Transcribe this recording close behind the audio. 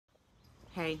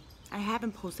Hey, I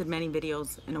haven't posted many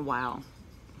videos in a while.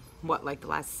 Like the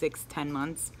last 6-10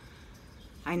 months?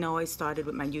 I know I started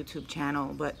with my YouTube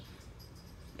channel, but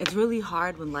it's really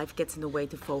hard when life gets in the way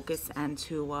to focus and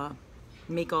to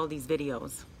make all these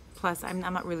videos. Plus, I'm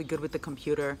not really good with the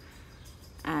computer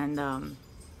and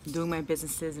doing my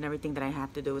businesses and everything that I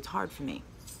have to do. It's hard for me.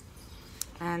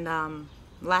 And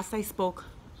last I spoke,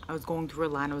 I was going through a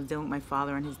lot. I was dealing with my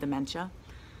father and his dementia.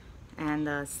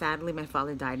 And sadly, my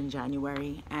father died in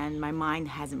January, and my mind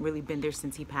hasn't really been there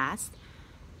since he passed,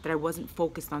 that I wasn't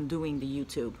focused on doing the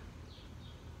YouTube.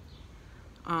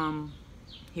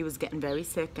 He was getting very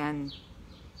sick, and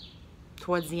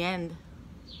towards the end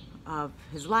of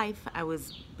his life, I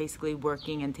was basically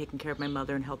working and taking care of my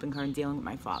mother and helping her and dealing with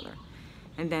my father.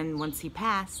 And then once he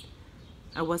passed,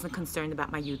 I wasn't concerned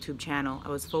about my YouTube channel. I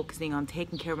was focusing on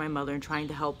taking care of my mother and trying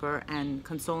to help her and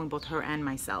consoling both her and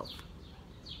myself.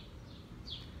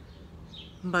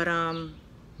 But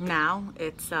now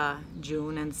it's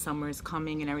June and summer is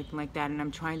coming and everything like that, and I'm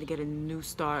trying to get a new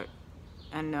start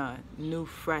and a new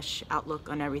fresh outlook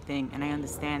on everything. And I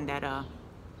understand that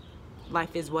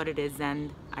life is what it is, and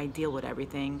I deal with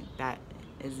everything that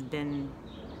has been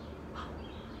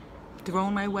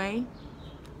thrown my way.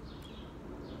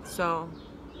 So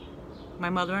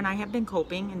my mother and I have been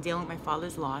coping and dealing with my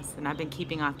father's loss, and I've been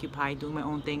keeping occupied, doing my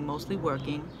own thing, mostly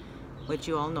working, which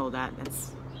you all know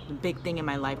that's a big thing in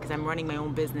my life, because I'm running my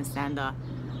own business, and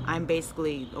I'm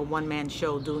basically a one-man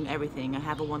show doing everything. I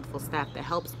have a wonderful staff that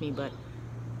helps me, but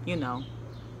you know,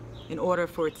 in order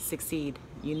for it to succeed,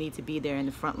 you need to be there in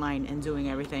the front line and doing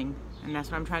everything. And that's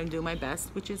what I'm trying to do my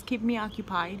best, which is keep me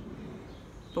occupied.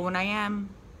 But when I am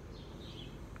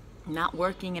not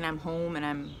working and I'm home and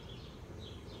I'm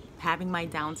having my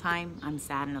downtime, I'm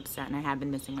sad and upset, and I have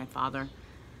been missing my father.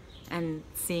 And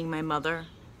seeing my mother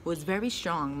was very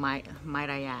strong, might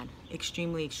I add.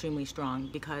 Extremely, extremely strong,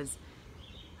 because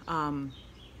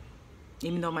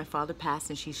even though my father passed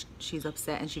and she's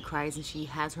upset and she cries and she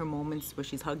has her moments where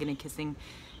she's hugging and kissing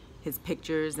his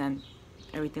pictures and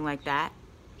everything like that.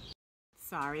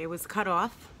 Sorry, it was cut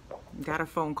off. Got a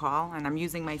phone call, and I'm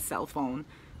using my cell phone,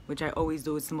 which I always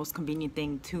do. It's the most convenient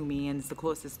thing to me, and it's the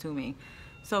closest to me.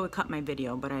 So it cut my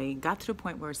video, but I got to the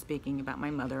point where I was speaking about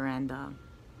my mother, and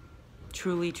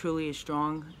truly, truly a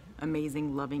strong,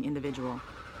 amazing, loving individual.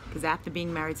 Because after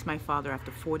being married to my father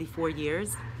after 44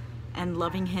 years and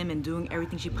loving him and doing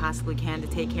everything she possibly can to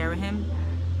take care of him,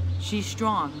 she's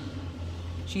strong.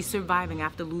 She's surviving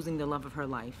after losing the love of her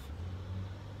life.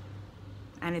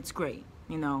 And it's great,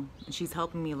 you know. And she's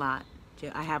helping me a lot.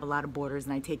 I have a lot of boarders,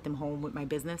 and I take them home with my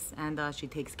business, and she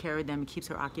takes care of them and keeps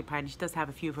her occupied. And she does have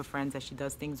a few of her friends that she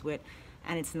does things with,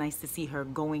 and it's nice to see her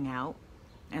going out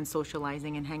and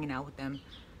socializing and hanging out with them.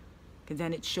 Because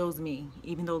then it shows me,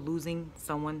 even though losing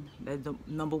someone, the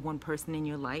 #1 person in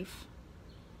your life,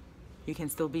 you can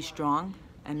still be strong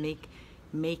and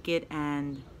make it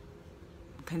and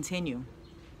continue.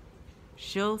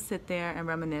 She'll sit there and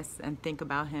reminisce and think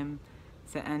about him,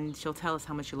 and she'll tell us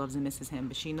how much she loves and misses him,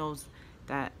 but she knows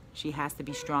that she has to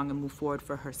be strong and move forward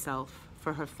for herself,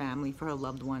 for her family, for her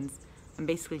loved ones, and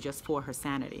basically just for her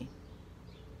sanity.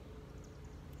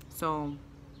 So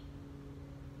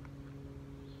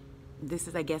this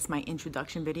is, I guess, my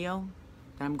introduction video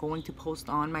that I'm going to post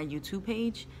on my YouTube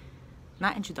page.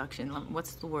 Not introduction,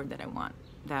 what's the word that I want?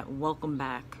 That welcome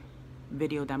back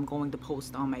video that I'm going to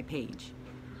post on my page.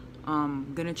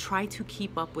 I'm gonna try to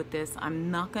keep up with this.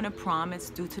 I'm not gonna promise,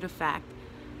 due to the fact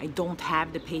I don't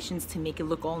have the patience to make it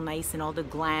look all nice and all the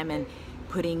glam and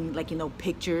putting, like, you know,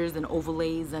 pictures and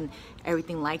overlays and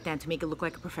everything like that to make it look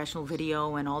like a professional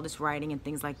video and all this writing and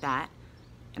things like that.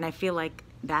 And I feel like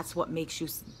that's what makes you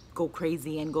go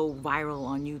crazy and go viral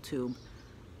on YouTube.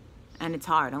 And it's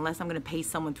hard. Unless I'm going to pay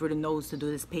someone through the nose to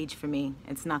do this page for me,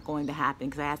 it's not going to happen.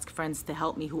 Because I ask friends to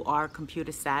help me who are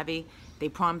computer savvy. They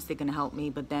promise they're going to help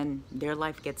me, but then their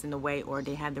life gets in the way, or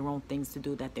they have their own things to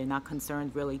do that they're not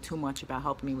concerned really too much about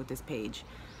helping me with this page.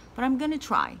 But I'm going to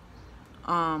try.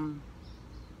 I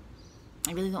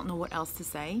really don't know what else to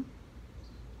say.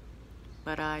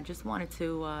 But I just wanted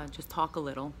to just talk a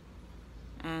little.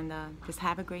 And just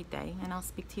have a great day, and I'll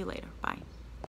speak to you later. Bye.